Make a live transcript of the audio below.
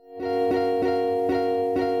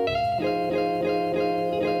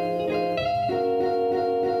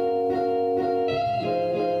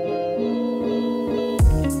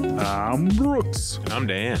I'm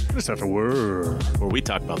Dan, Just after work. where we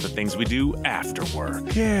talk about the things we do after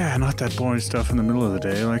work. Yeah, not that boring stuff in the middle of the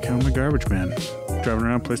day like I'm a garbage man. Driving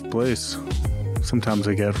around place to place. Sometimes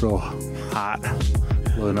I get real hot,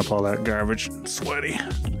 loading up all that garbage, sweaty.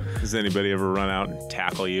 Does anybody ever run out and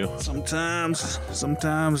tackle you? Sometimes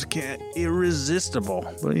I can't. Irresistible.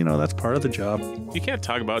 But, that's part of the job. You can't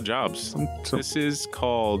talk about jobs. Some This is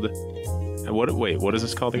called... what is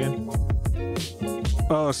this called again?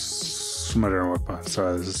 somebody don't work by.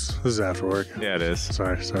 Sorry, this is after work. Yeah, it is.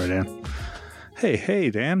 Sorry, Dan. Hey,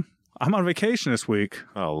 Dan. I'm on vacation this week.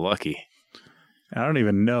 Oh, lucky. I don't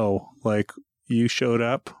even know. Like, you showed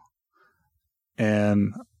up,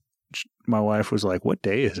 and my wife was like, "What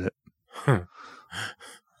day is it?"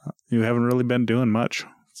 You haven't really been doing much.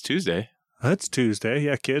 It's Tuesday. It's Tuesday.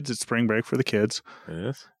 Yeah, kids. It's spring break for the kids. It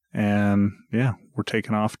is. And, yeah, we're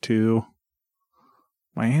taking off to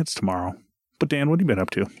my aunt's tomorrow. But, Dan, what have you been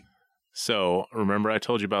up to? So, remember I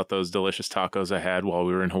told you about those delicious tacos I had while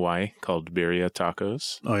we were in Hawaii called Birria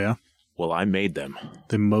tacos? Oh, yeah? Well, I made them.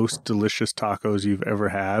 The most delicious tacos you've ever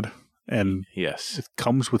had. And Yes. it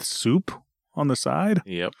comes with soup on the side?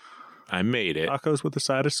 Yep. I made it. Tacos with a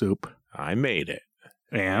side of soup. I made it.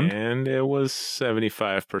 And? And it was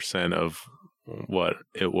 75% of what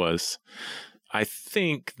it was. I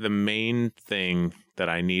think the main thing that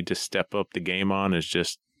I need to step up the game on is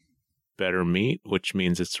just better meat, which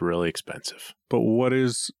means it's really expensive. But what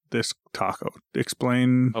is this taco?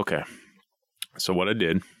 Explain. Okay. So what I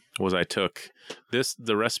did was I took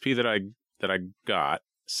the recipe that I got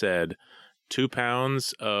said 2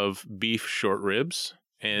 pounds of beef short ribs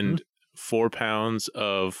and 4 pounds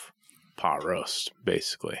of pot roast,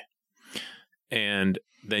 basically. And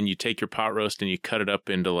then you take your pot roast and you cut it up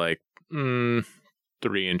into like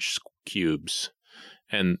 3-inch cubes.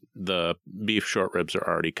 And the beef short ribs are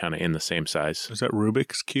already kind of in the same size. Is that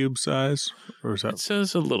Rubik's Cube size? Or is It that...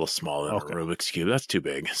 says a little smaller than Okay. a Rubik's Cube. That's too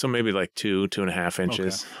big. So maybe like 2.5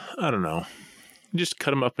 inches. I don't know. You just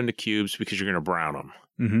cut them up into cubes because you're going to brown them.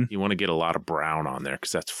 Mm-hmm. You want to get a lot of brown on there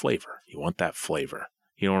because that's flavor. You want that flavor.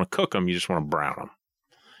 You don't want to cook them. You just want to brown them.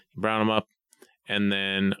 You brown them up, and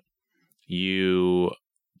then you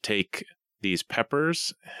take these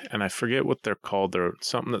peppers, and I forget what they're called. They're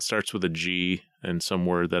something that starts with a G and some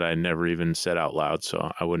word that I never even said out loud,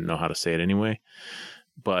 so I wouldn't know how to say it anyway.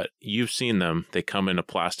 But you've seen them. They come in a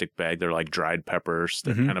plastic bag. They're like dried peppers.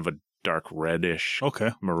 They're kind of a dark reddish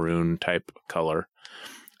Okay. maroon type color.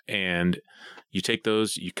 And you take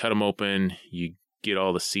those, you cut them open, you get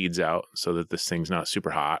all the seeds out so that this thing's not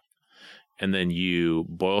super hot. And then you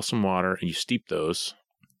boil some water and you steep those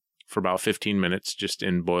for about 15 minutes, just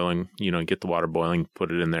in boiling, get the water boiling, put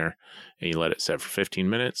it in there, and you let it set for 15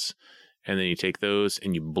 minutes. And then you take those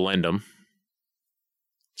and you blend them.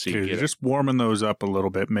 So You're get just warming those up a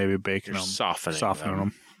little bit, maybe baking them. softening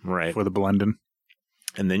them. Right. For the blending.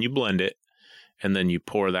 And then you blend it, and then you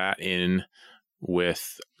pour that in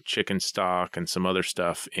with chicken stock and some other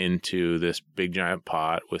stuff into this big giant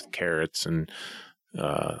pot with carrots and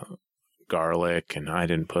garlic. And I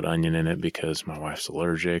didn't put onion in it because my wife's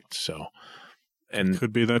allergic. So, and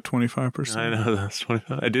Could be that 25%. I know that's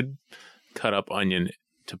 25. I did cut up onion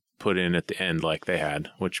to put in at the end like they had,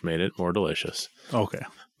 which made it more delicious. Okay.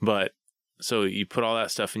 But so you put all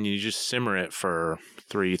that stuff and you just simmer it for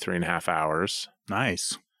 3.5 hours.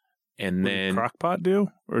 Nice. And then Crock pot do?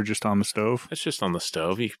 Or just on the stove? it's just on the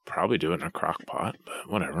stove. You could probably do it in a crock pot, but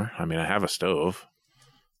whatever. I mean, I have a stove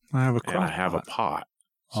I have a and crock I have pot. a pot.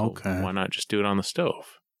 So Okay. why not just do it on the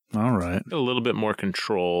stove? All right. Get a little bit more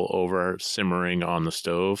control over simmering on the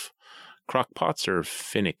stove. Crock pots are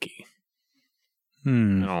finicky.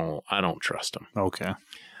 I don't trust them. Okay.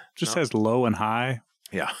 Just No. says low and high.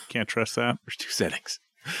 Yeah. Can't trust that. There's 2 settings,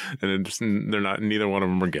 and neither one of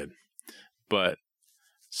them are good. But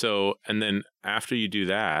so, and then after you do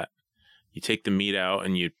that, you take the meat out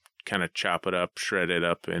and you kind of chop it up, shred it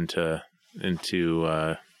up into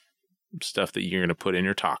stuff that you're going to put in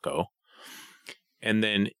your taco. And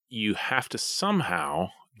then you have to somehow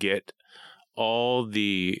get all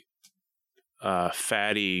the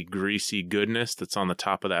fatty, greasy goodness that's on the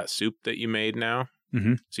top of that soup that you made now.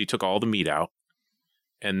 Mm-hmm. So you took all the meat out,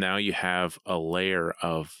 and now you have a layer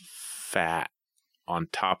of fat on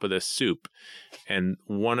top of this soup. And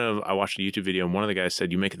I watched a YouTube video, and one of the guys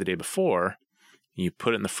said you make it the day before, you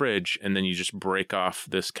put it in the fridge, and then you just break off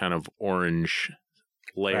this kind of orange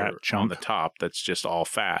layer Fat chunk on the top that's just all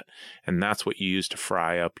fat. And that's what you use to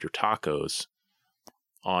fry up your tacos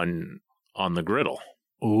on the griddle.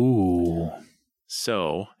 Ooh.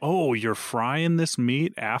 So, Oh, you're frying this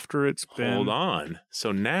meat after it's been... hold on.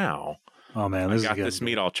 So now Oh, man, I this got is good. this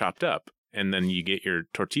meat all chopped up, and then you get your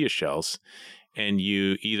tortilla shells and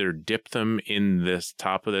you either dip them in this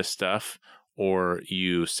top of this stuff, or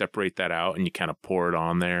you separate that out and you kind of pour it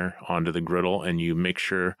on there onto the griddle, and you make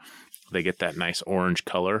sure they get that nice orange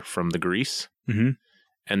color from the grease. Mm-hmm.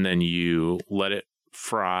 And then you let it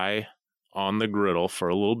fry on the griddle for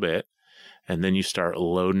a little bit, and then you start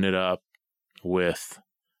loading it up with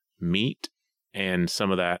meat and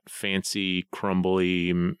some of that fancy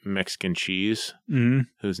crumbly Mexican cheese, Mm-hmm.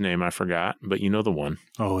 whose name I forgot, but you know the one.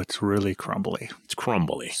 Oh, it's really crumbly. It's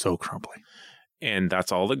crumbly. So crumbly. And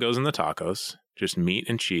that's all that goes in the tacos, just meat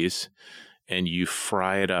and cheese. And you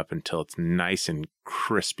fry it up until it's nice and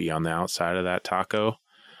crispy on the outside of that taco.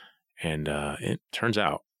 And it turns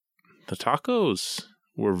out the tacos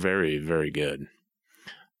were very, very good.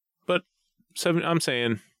 But I'm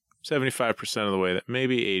saying 75% of the way,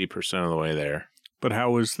 maybe 80% of the way there. But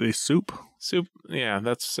how was the soup? Soup, yeah,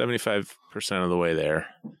 that's 75% of the way there.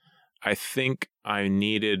 I think I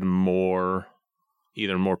needed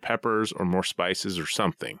either more peppers or more spices or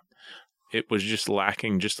something. It was just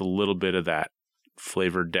lacking just a little bit of that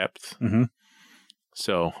flavor depth. Mm-hmm.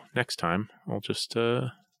 So next time I'll just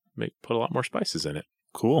put a lot more spices in it.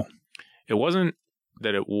 Cool. It wasn't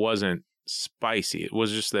that it wasn't spicy. It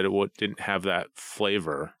was just that it didn't have that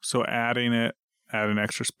flavor. So add an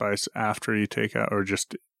extra spice after you take out, or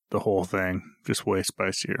just the whole thing, just way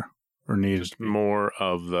spicier, or needs More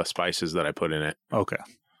of the spices that I put in it. Okay.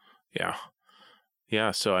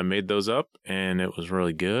 Yeah. So I made those up and it was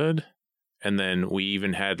really good. And then we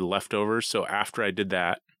even had leftovers. So after I did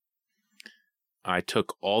that, I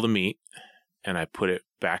took all the meat and I put it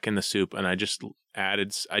back in the soup, and I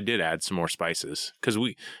did add some more spices because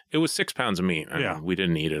it was 6 pounds of meat. I mean, we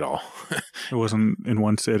didn't eat it all. It wasn't in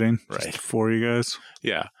one sitting, Right. Just for you guys.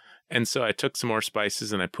 Yeah. And so I took some more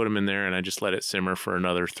spices and I put them in there, and I just let it simmer for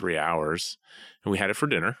another 3 hours, and we had it for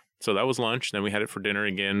dinner. So that was lunch. Then we had it for dinner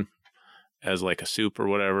again as like a soup or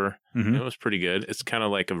whatever. Mm-hmm. It was pretty good. It's kind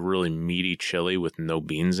of like a really meaty chili with no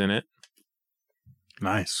beans in it,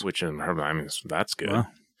 Nice. which I mean, that's good. Wow.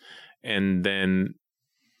 And then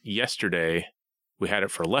yesterday we had it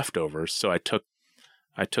for leftovers. So I took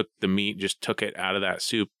the meat, just took it out of that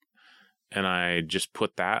soup, and I just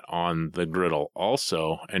put that on the griddle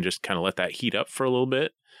also, and just kind of let that heat up for a little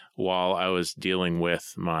bit while I was dealing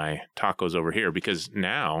with my tacos over here. Because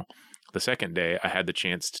now the second day I had the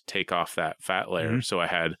chance to take off that fat layer. Mm-hmm. So I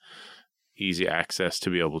had easy access to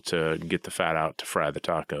be able to get the fat out to fry the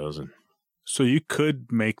tacos. And So you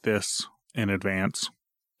could make this in advance,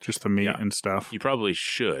 just the meat Yeah. and stuff. you probably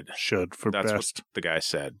should. For That's best. what the guy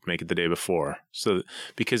said. Make it the day before. So,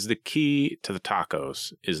 because the key to the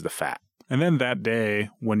tacos is the fat. And then that day,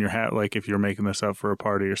 when you're like if you're making this up for a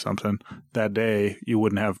party or something, that day you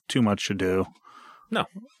wouldn't have too much to do. No.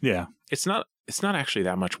 Yeah. It's not actually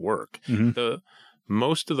that much work. Mm-hmm.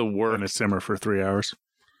 Most of the work, And it simmer for 3 hours.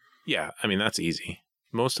 yeah, I mean, that's easy.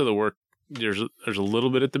 Most of the work, there's a little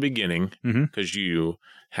bit at the beginning because you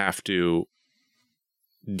have to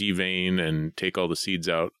devein and take all the seeds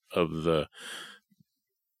out of the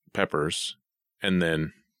peppers and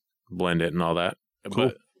then blend it and all that. Cool.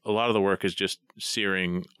 But a lot of the work is just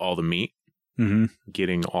searing all the meat, Mm-hmm.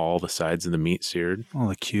 getting all the sides of the meat seared. All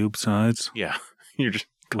the cube sides. Yeah. You're just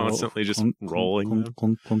constantly just Clunk, rolling clunk, them.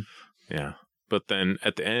 clunk, clunk. Yeah. But then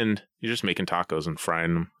at the end, you're just making tacos and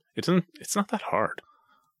frying them. It's not that hard.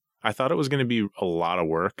 I thought it was going to be a lot of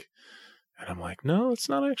work. And I'm like, no, it's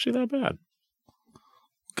not actually that bad.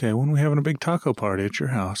 Okay, when are we having a big taco party at your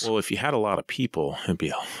house? Well, if you had a lot of people, it'd be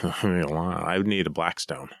a lot. I would need a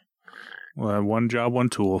Blackstone. Well, one job, one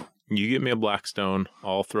tool. You get me a Blackstone,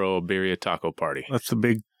 I'll throw a birria taco party. That's the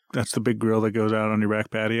big grill that goes out on your back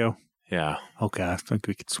patio. Yeah. Okay, I think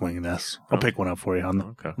we could swing this. I'll pick one up for you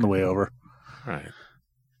on the way over. All right.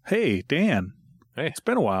 Hey, Dan. Hey. It's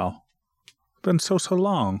been a while. It's been so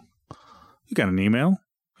long. You got an email?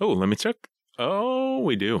 Oh, let me check. Oh,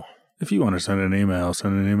 we do. If you want to send an email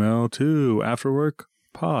to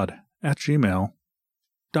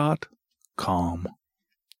afterworkpod@gmail.com.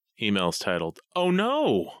 Email's titled, Oh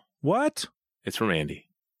No! What? It's from Andy.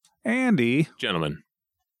 Andy? Gentlemen,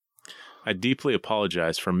 I deeply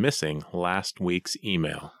apologize for missing last week's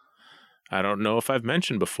email. I don't know if I've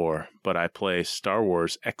mentioned before, but I play Star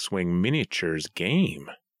Wars X-Wing Miniatures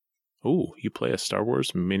game. Ooh, you play a Star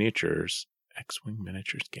Wars Miniatures X-Wing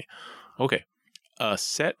Miniatures game. Okay. A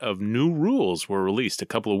set of new rules were released a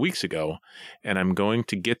couple of weeks ago, and I'm going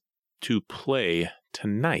to get to play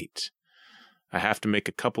tonight. I have to make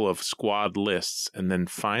a couple of squad lists and then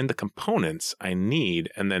find the components I need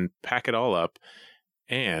and then pack it all up.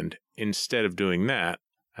 And instead of doing that,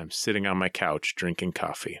 I'm sitting on my couch drinking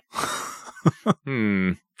coffee.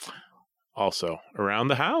 Also, around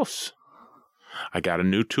the house. I got a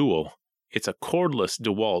new tool. It's a cordless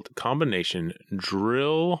DeWalt combination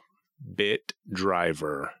drill bit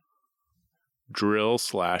driver.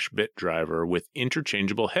 Drill/bit driver with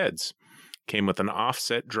interchangeable heads. Came with an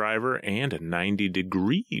offset driver and a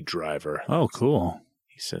 90-degree driver. Oh, cool.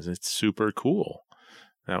 He says it's super cool.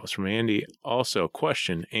 That was from Andy. Also,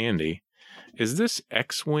 question, Andy, is this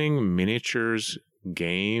X-Wing miniatures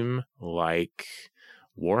game like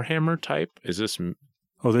Warhammer type? Is this...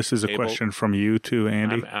 Oh, this is a question from you too,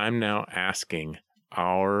 Andy? I'm now asking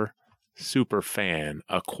our super fan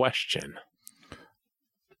a question.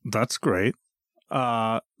 That's great.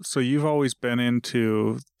 So you've always been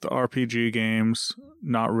into the RPG games,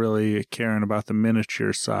 not really caring about the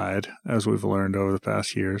miniature side, as we've learned over the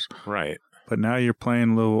past years. Right. But now you're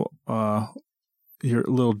playing your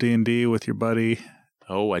little D&D with your buddy.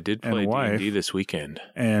 Oh, I did play D&D this weekend.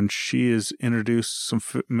 And she has introduced some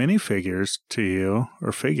minifigures to you,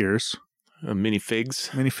 or figures. Minifigs.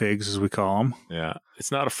 Minifigs, as we call them. Yeah.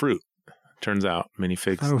 It's not a fruit. Turns out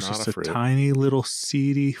minifigs that was not just a fruit. Tiny little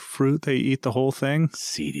seedy fruit. They eat the whole thing.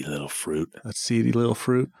 Seedy little fruit. That seedy little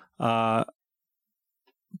fruit. Does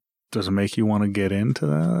it make you want to get into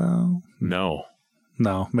that? No.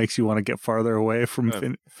 No. Makes you want to get farther away from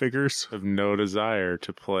figures? I have no desire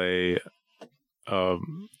to play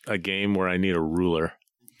a game where I need a ruler.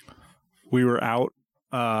 We were out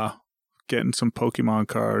getting some Pokemon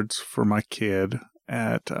cards for my kid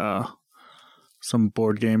at some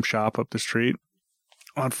board game shop up the street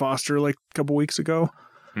on Foster like a couple weeks ago.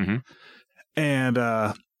 Mm-hmm. And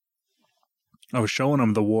I was showing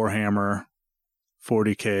him the Warhammer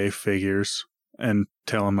 40K figures and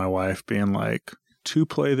telling my wife, being like, to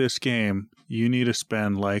play this game, you need to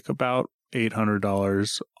spend like about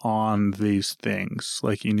 $800 on these things.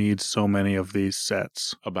 Like, you need so many of these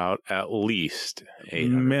sets. About at least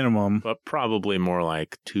 800. Minimum. But probably more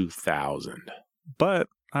like 2,000. But,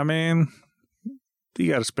 I mean,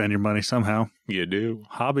 you got to spend your money somehow. You do.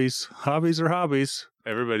 Hobbies are hobbies.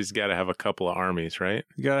 Everybody's got to have a couple of armies, right?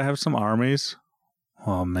 You got to have some armies.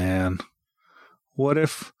 Oh, man. What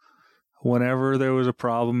if whenever there was a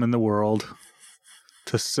problem in the world,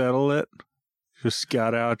 to settle it, just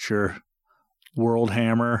got out your World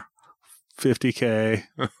Hammer 50K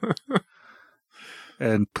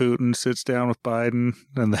and Putin sits down with Biden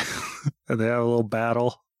and they have a little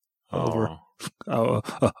battle over... No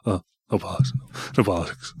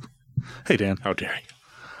politics. Hey, Dan. How dare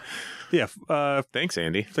you? Yeah. Thanks,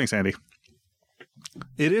 Andy. Thanks, Andy.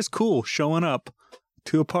 It is cool showing up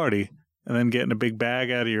to a party and then getting a big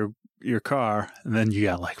bag out of your car, and then you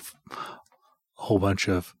got like a whole bunch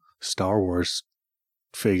of Star Wars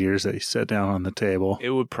figures that you set down on the table. It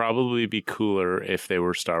would probably be cooler if they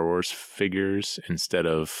were Star Wars figures instead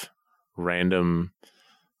of random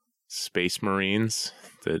Space Marines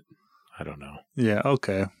that, I don't know. Yeah,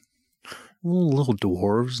 okay. Little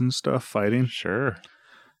dwarves and stuff fighting. Sure.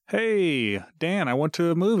 Hey, Dan, I went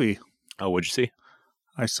to a movie. Oh, what'd you see?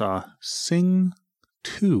 I saw Sing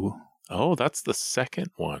 2. Oh, that's the second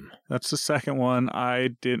one. That's the second one. I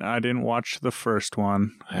didn't watch the first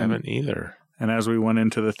one. I haven't either. And as we went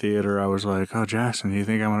into the theater, I was like, "Oh, Jackson, do you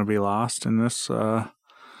think I'm going to be lost in this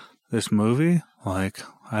movie? Like,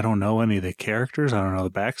 I don't know any of the characters. I don't know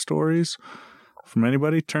the backstories from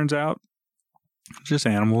anybody." Turns out, just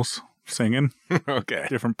animals singing. Okay.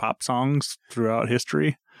 Different pop songs throughout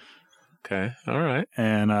history. Okay. All right.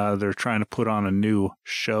 And they're trying to put on a new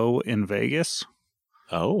show in Vegas.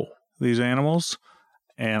 Oh. These animals.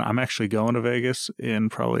 And I'm actually going to Vegas in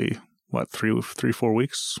probably, 3-4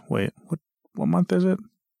 weeks? Wait, what month is it?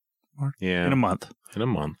 Yeah. In a month. In a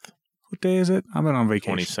month. What day is it? I've been on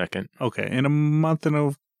vacation. 22nd. Okay, in a month and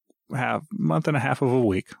a half of a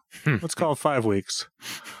week. Let's call it 5 weeks.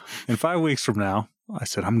 In 5 weeks from now, I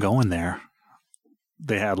said, I'm going there.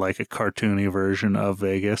 They had like a cartoony version of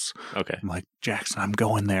Vegas. Okay. I'm like, Jackson, I'm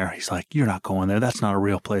going there. He's like, you're not going there. That's not a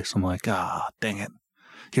real place. I'm like, dang it.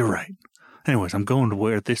 You're right. Anyways, I'm going to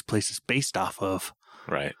where this place is based off of.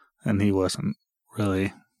 Right. And he wasn't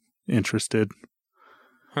really interested.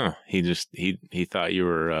 Huh. He thought you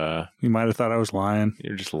were... He might have thought I was lying.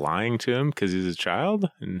 You're just lying to him because he's a child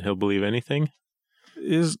and he'll believe anything?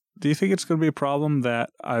 Do you think it's going to be a problem that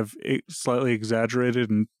I've slightly exaggerated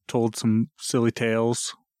and told some silly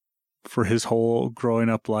tales for his whole growing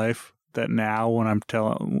up life, that now when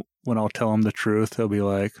I'll tell him the truth, he'll be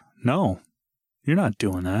like, no, you're not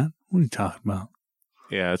doing that. What are you talking about?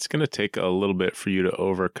 Yeah, it's going to take a little bit for you to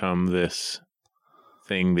overcome this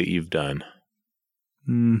thing that you've done.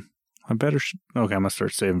 I better... Okay, I'm going to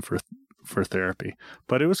start saving for therapy.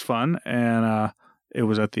 But it was fun, and it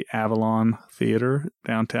was at the Avalon Theater,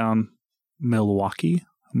 downtown Milwaukee.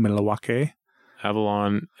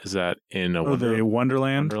 Avalon, is that in a the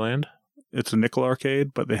Wonderland. Wonderland? It's a nickel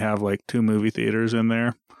arcade, but they have like 2 movie theaters in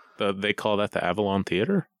there. They call that the Avalon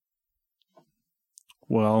Theater?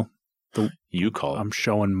 Well, You call it. I'm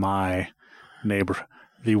showing my neighbor.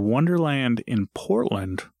 The Wonderland in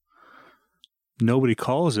Portland, nobody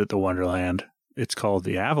calls it the Wonderland. It's called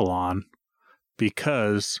the Avalon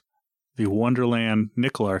because the Wonderland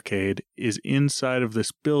Nickel Arcade is inside of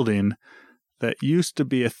this building that used to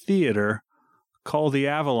be a theater called the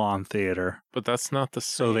Avalon Theater. But that's not the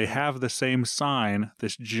same. So they have the same sign,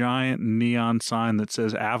 this giant neon sign that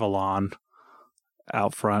says Avalon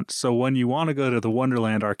out front. So when you want to go to the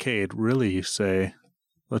Wonderland Arcade, really you say,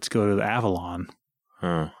 let's go to the Avalon.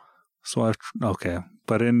 Huh. So okay.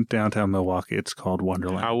 But in downtown Milwaukee, it's called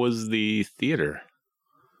Wonderland. How was the theater?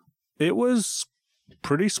 It was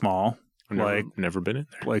pretty small. I've never been in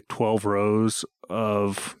there. Like 12 rows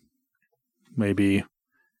of maybe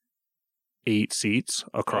 8 seats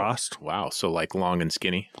across. Oh, wow. So like long and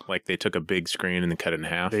skinny. Like they took a big screen and then cut it in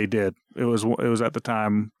half. They did. It was at the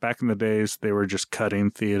time, back in the days, they were just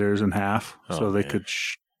cutting theaters in half. So they could.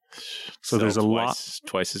 So there's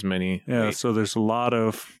twice as many. Yeah. Wait. So there's a lot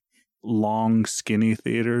of long, skinny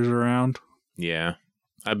theaters around. Yeah.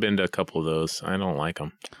 I've been to a couple of those. I don't like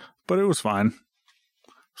them. But it was fine.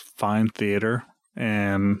 Fine theater.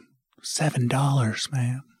 And $7,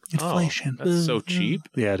 man. Inflation. Oh, that's so cheap.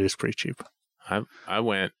 Yeah, it is pretty cheap. I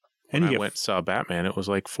went. When I went saw Batman, it was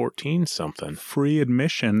like 14 something. Free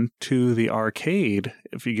admission to the arcade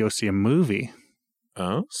if you go see a movie.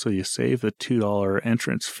 Oh? So you save the $2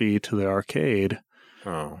 entrance fee to the arcade.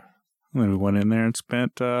 Oh. And then we went in there and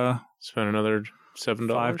spent another $7.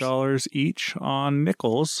 $5 each on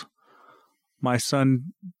nickels. My son's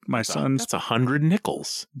that's 100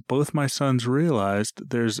 nickels. Both my sons realized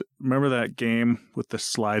remember that game with the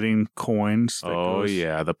sliding coins?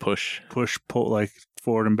 Yeah, the push, pull, like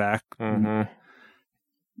forward and back. Mm-hmm.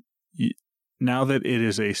 Now that it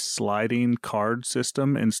is a sliding card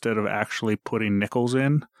system instead of actually putting nickels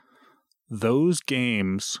in, those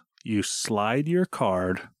games, you slide your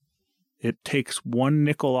card, it takes 1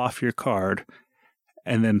 nickel off your card,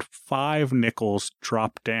 and then 5 nickels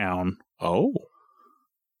drop down. Oh.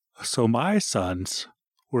 So my sons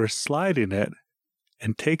were sliding it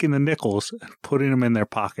and taking the nickels and putting them in their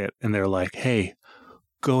pocket, and they're like, hey,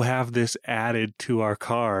 go have this added to our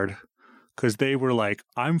card. Because they were like,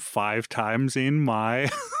 I'm 5 times in my...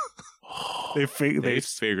 They figured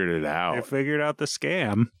it out. They figured out the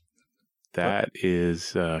scam. That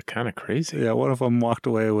is kind of crazy. Yeah, one of them walked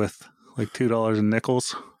away with like $2 in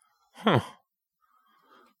nickels. Huh.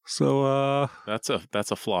 So that's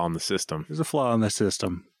a flaw in the system. There's a flaw in the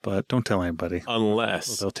system, but don't tell anybody.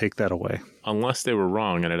 Unless they'll take that away. Unless they were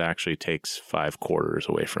wrong and it actually takes 5 quarters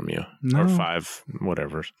away from you. No. Or 5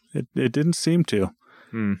 whatever. It didn't seem to.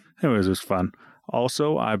 Anyways, it was fun.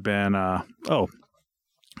 Also, I've been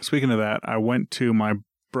speaking of that, I went to my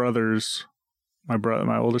oldest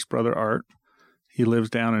brother Art. He lives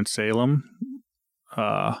down in Salem.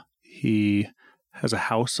 He has a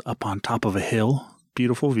house up on top of a hill.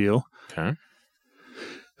 Beautiful view. Okay.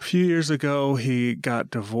 A few years ago, he got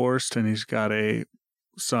divorced, and he's got a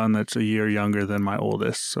son that's a year younger than my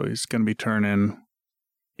oldest. So he's going to be turning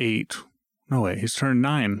 8. No way, he's turned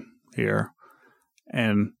 9 here.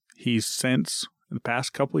 And he's since, in the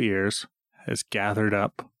past couple of years, has gathered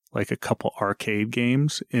up like a couple arcade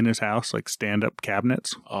games in his house, like stand-up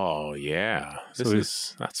cabinets. Oh, yeah.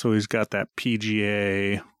 So he's got that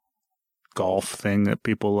PGA golf thing that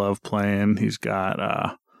people love playing. He's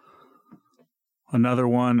got another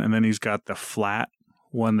one, and then he's got the flat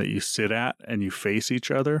one that you sit at and you face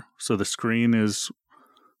each other. So the screen is...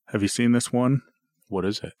 Have you seen this one? What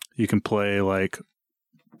is it? You can play like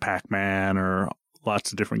Pac-Man or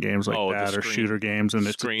lots of different games like that, or shooter games. And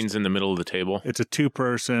screen's in the middle of the table. It's a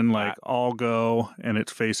 2-person, like all go, and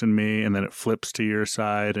it's facing me, and then it flips to your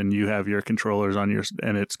side, and you have your controllers on your,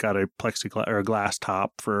 and it's got a plexiglass or a glass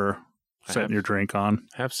top for setting your drink on.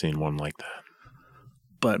 I have seen one like that.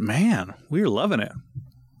 But man, we were loving it.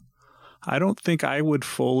 I don't think I would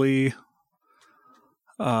fully,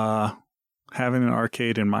 having an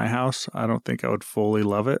arcade in my house, I don't think I would fully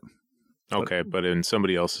love it. Okay, but in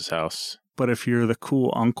somebody else's house. But if you're the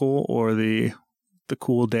cool uncle or the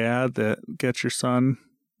cool dad that gets your son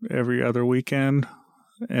every other weekend,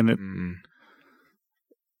 and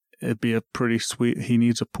it'd be a pretty sweet... He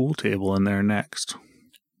needs a pool table in there next.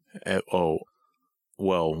 Well,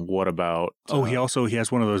 what about... he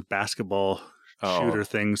has one of those basketball shooter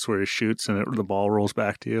things where he shoots and the ball rolls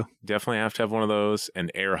back to you. Definitely have to have one of those.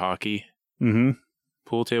 And air hockey. Mm-hmm.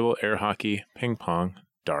 Pool table, air hockey, ping pong,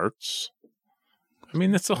 darts. I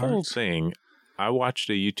mean, that's the whole thing. I watched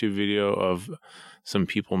a YouTube video of some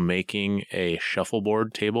people making a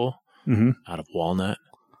shuffleboard table out of walnut.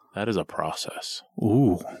 That is a process.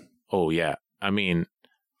 Ooh. Oh, yeah. I mean,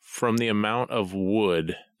 from the amount of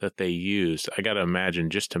wood that they used, I got to imagine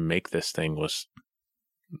just to make this thing was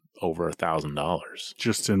over $1,000.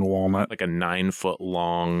 Just in walnut. Like a 9-foot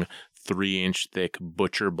long, 3-inch thick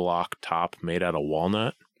butcher block top made out of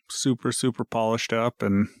walnut. Super, super polished up.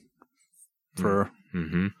 And for...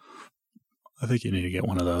 Mm-hmm. I think you need to get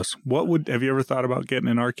one of those. Have you ever thought about getting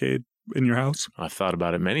an arcade in your house? I've thought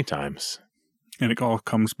about it many times. And it all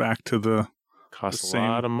comes back to the... Costs a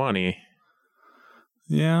lot of money.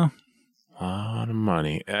 Yeah. A lot of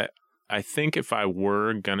money. I think if I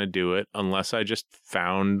were going to do it, unless I just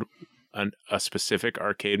found a specific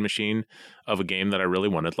arcade machine of a game that I really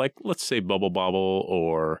wanted, like let's say Bubble Bobble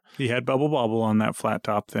or... He had Bubble Bobble on that flat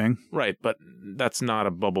top thing. Right, but that's not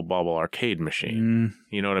a Bubble Bobble arcade machine.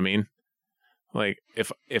 You know what I mean? Like,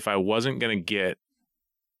 if I wasn't going to get,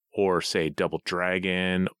 or say, Double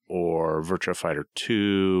Dragon or Virtua Fighter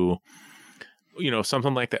 2,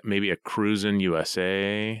 something like that, maybe a Cruisin'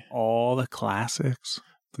 USA. All the classics.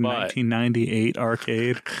 The 1998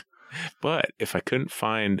 arcade. But if I couldn't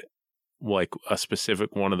find, like, a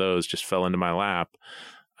specific one of those just fell into my lap,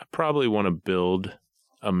 I probably want to build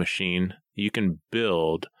a machine. You can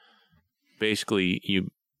build, basically,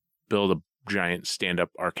 you build a giant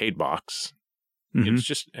stand-up arcade box. It's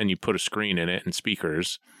just, and you put a screen in it and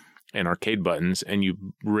speakers and arcade buttons, and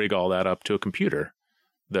you rig all that up to a computer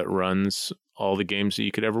that runs all the games that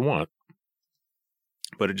you could ever want.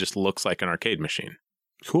 But it just looks like an arcade machine.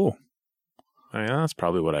 Cool. That's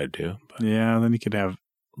probably what I'd do. But. Yeah, then you could have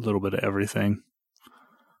a little bit of everything.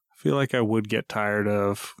 I feel like I would get tired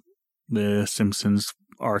of the Simpsons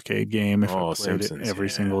arcade game if I played Simpsons, it every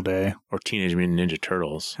single day. Or Teenage Mutant Ninja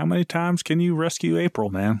Turtles. How many times can you rescue April,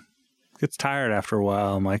 man? Gets tired after a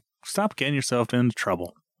while. I'm like, stop getting yourself into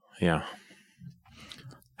trouble. Yeah.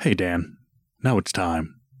 Hey, Dan. Now it's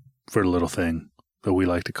time for a little thing that we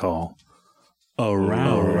like to call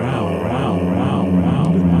around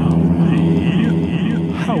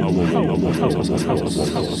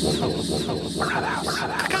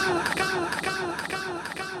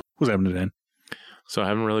What's happening, Dan? So I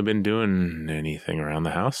haven't really been doing anything around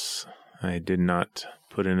the house. I did not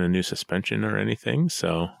put in a new suspension or anything,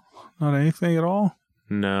 so... Not anything at all?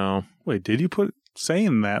 No. Wait, did you put...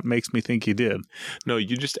 Saying that makes me think you did. No,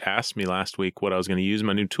 you just asked me last week what I was going to use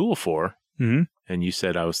my new tool for, and you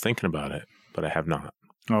said I was thinking about it, but I have not.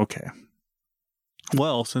 Okay.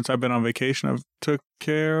 Well, since I've been on vacation, I've took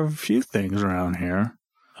care of a few things around here.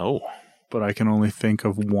 Oh. But I can only think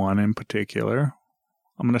of one in particular.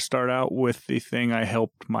 I'm going to start out with the thing I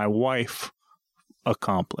helped my wife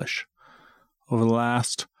accomplish. Over the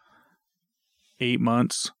last 8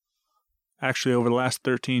 months... Actually, over the last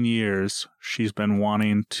 13 years, she's been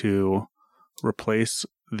wanting to replace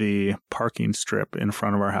the parking strip in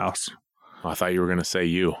front of our house. Oh, I thought you were going to say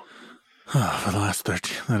you. For the last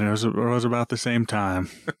 13, it was about the same time.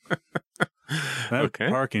 That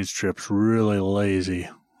parking strip's really lazy.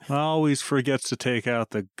 Always forgets to take out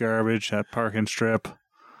the garbage, that parking strip.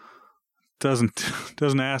 Doesn't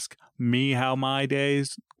ask me how my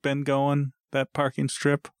day's been going, that parking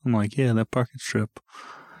strip. I'm like, yeah, that parking strip.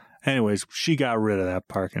 Anyways, she got rid of that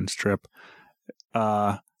parking strip.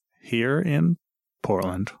 Here in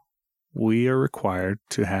Portland, we are required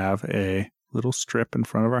to have a little strip in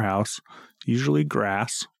front of our house. Usually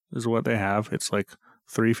grass is what they have. It's like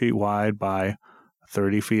 3 feet wide by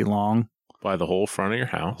 30 feet long. By the whole front of your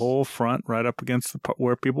house? Whole front, right up against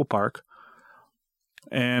where people park.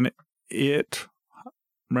 And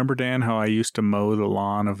remember, Dan, how I used to mow the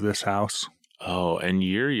lawn of this house? Oh, and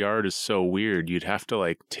your yard is so weird. You'd have to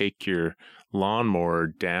like take your lawnmower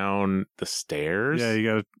down the stairs. Yeah,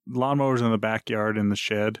 you got lawnmowers in the backyard in the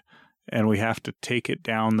shed, and we have to take it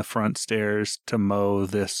down the front stairs to mow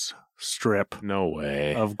this strip. No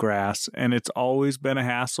way. Of grass, and it's always been a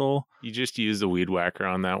hassle. You just use the weed whacker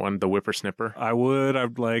on that one, the whippersnipper?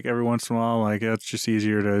 I'd like every once in a while, like it's just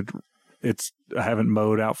easier to. I haven't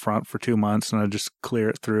mowed out front for 2 months, and I just clear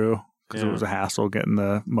it through because it was a hassle getting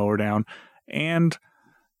the mower down. And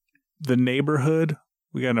the neighborhood,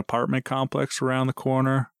 we got an apartment complex around the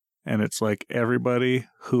corner, and it's like everybody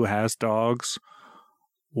who has dogs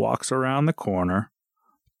walks around the corner,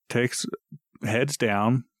 heads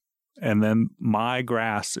down, and then my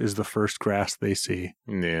grass is the first grass they see.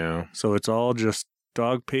 Yeah. So it's all just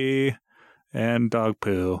dog pee and dog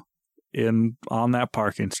poo on that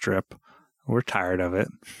parking strip. We're tired of it.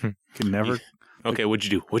 Can never. Okay,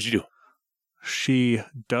 what'd you do? She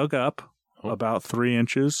dug up about 3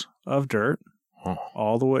 inches of dirt. Oh,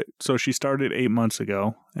 all the way. So she started 8 months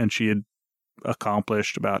ago, and she had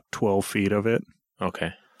accomplished about 12 feet of it.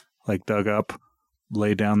 okay. Like dug up,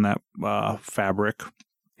 laid down that fabric.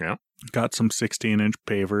 Yeah. Got some 16-inch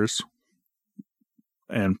pavers,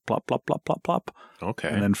 and plop, plop, plop, plop, plop. Okay.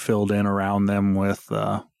 And then filled in around them with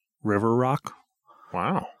river rock.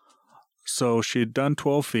 Wow. So she had done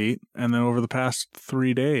 12 feet, and then over the past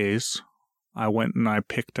 3 days, I went and I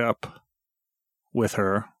picked up with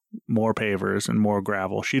her more pavers and more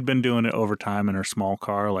gravel. She'd been doing it over time in her small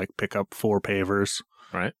car, like pick up 4 pavers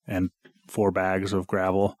Right. and 4 bags of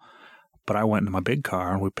gravel. But I went into my big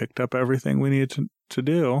car and we picked up everything we needed to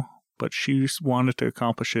do, but she wanted to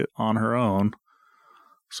accomplish it on her own.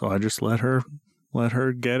 So I just let her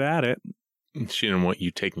get at it. She didn't want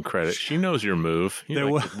you taking credit. She knows your move.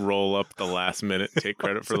 You like to roll up the last minute, take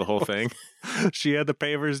credit for the whole thing. She had the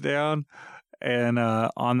pavers down and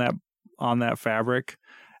on that fabric,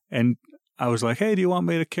 and I was like, "Hey, do you want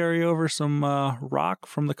me to carry over some rock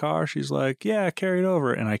from the car?" She's like, "Yeah, carry it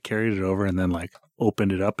over." And I carried it over and then like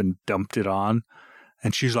opened it up and dumped it on.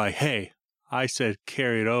 And she's like, "Hey, I said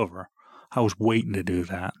carry it over. I was waiting to do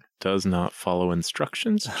that." Does not follow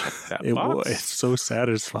instructions. Check that box. It's so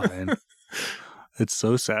satisfying. It's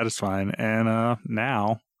so satisfying. And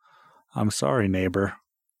now, I'm sorry, neighbor,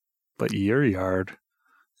 but your yard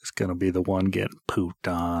is going to be the one getting pooped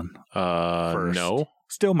on. First. No.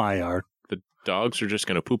 Still my yard. The dogs are just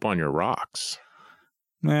going to poop on your rocks.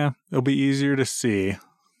 Yeah, it'll be easier to see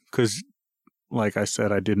because, like I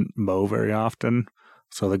said, I didn't mow very often,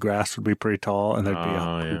 so the grass would be pretty tall and there'd be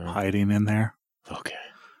a poop hiding in there. Okay.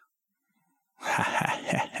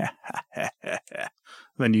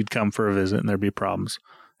 Then you'd come for a visit and there'd be problems.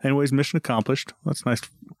 Anyways, mission accomplished. That's nice.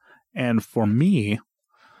 And for me,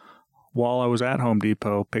 while I was at Home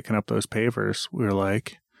Depot picking up those pavers,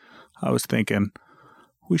 I was thinking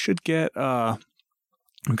we should get,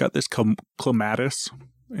 we got this clematis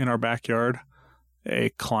in our backyard, a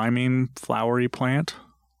climbing flowery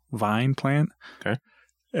vine plant. Okay.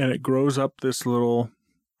 And it grows up this little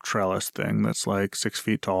trellis thing that's like 6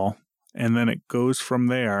 feet tall. And then it goes from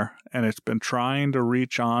there, and it's been trying to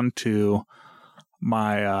reach onto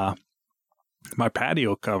my my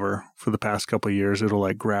patio cover for the past couple of years. It'll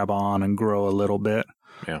like grab on and grow a little bit.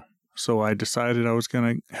 Yeah. So I decided I was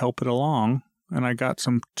going to help it along, and I got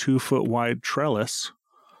some 2 foot wide trellis,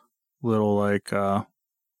 little like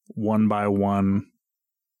 1x1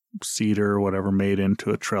 cedar or whatever made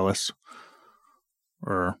into a trellis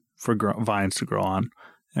or for vines to grow on.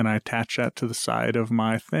 And I attach that to the side of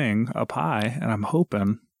my thing up high, and I'm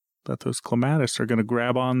hoping that those clematis are going to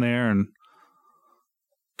grab on there and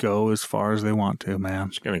go as far as they want to, man.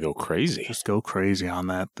 It's going to go crazy. Just go crazy on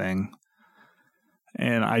that thing.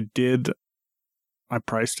 And I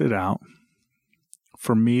priced it out.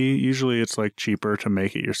 For me, usually it's like cheaper to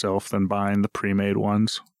make it yourself than buying the pre-made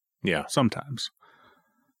ones. Yeah. Sometimes.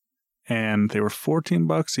 And they were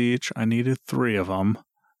 $14 each. I needed 3 of them.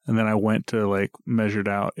 And then I went to like measured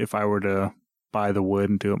out if I were to buy the wood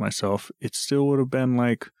and do it myself, it still would have been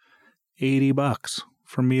like $80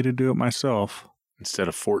 for me to do it myself. Instead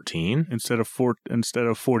of 14? Instead of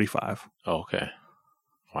 45. Oh, okay.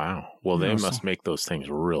 Wow. Well, they must make those things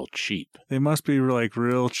real cheap. They must be like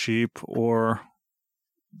real cheap, or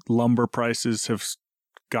lumber prices have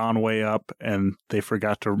gone way up and they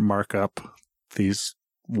forgot to mark up these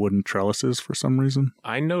wooden trellises for some reason.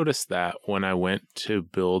 I noticed that when I went to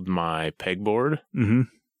build my pegboard,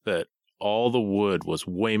 that all the wood was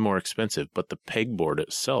way more expensive, but the pegboard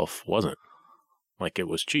itself wasn't. Like, it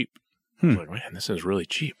was cheap. I was like, man, this is really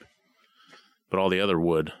cheap. But all the other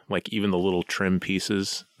wood, like even the little trim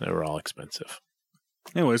pieces, they were all expensive.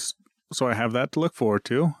 Anyways, so I have that to look forward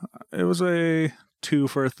to. It was a 2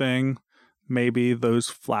 for a thing. Maybe those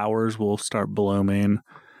flowers will start blooming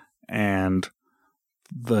and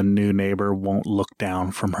the new neighbor won't look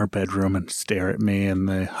down from her bedroom and stare at me in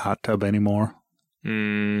the hot tub anymore.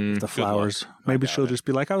 The flowers. Maybe she'll just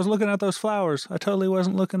be like, I was looking at those flowers. I totally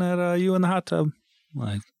wasn't looking at you in the hot tub.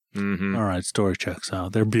 Like, all right, story checks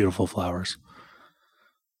out. They're beautiful flowers.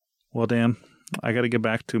 Well, Dan, I got to get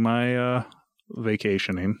back to my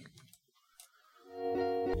vacationing.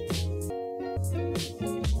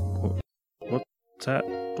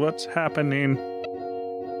 What's happening?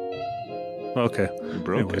 Okay.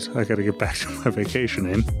 Anyways, I got to get back to my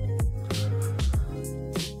vacationing.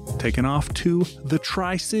 Taking off to the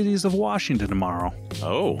Tri-Cities of Washington tomorrow.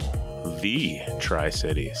 Oh, the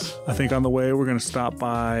Tri-Cities. I think on the way we're going to stop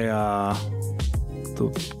by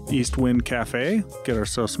the East Wind Cafe, get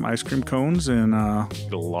ourselves some ice cream cones and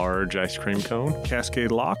the large ice cream cone,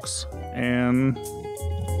 Cascade Locks, and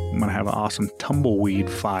I'm going to have an awesome tumbleweed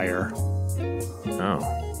fire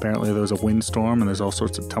Oh, Apparently there was a windstorm and there's all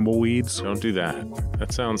sorts of tumbleweeds. don't do that.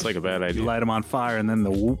 That sounds like a bad You idea. light them on fire and then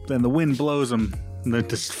the wind blows them. They're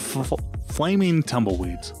just flaming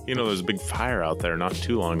tumbleweeds. You know, there was a big fire out there not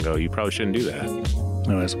too long ago. You probably shouldn't do that.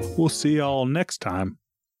 Anyways, we'll see y'all next time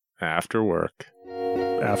After work.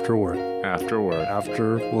 after work. After work.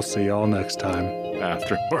 We'll see y'all next time.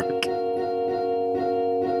 After work.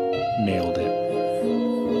 Nailed it.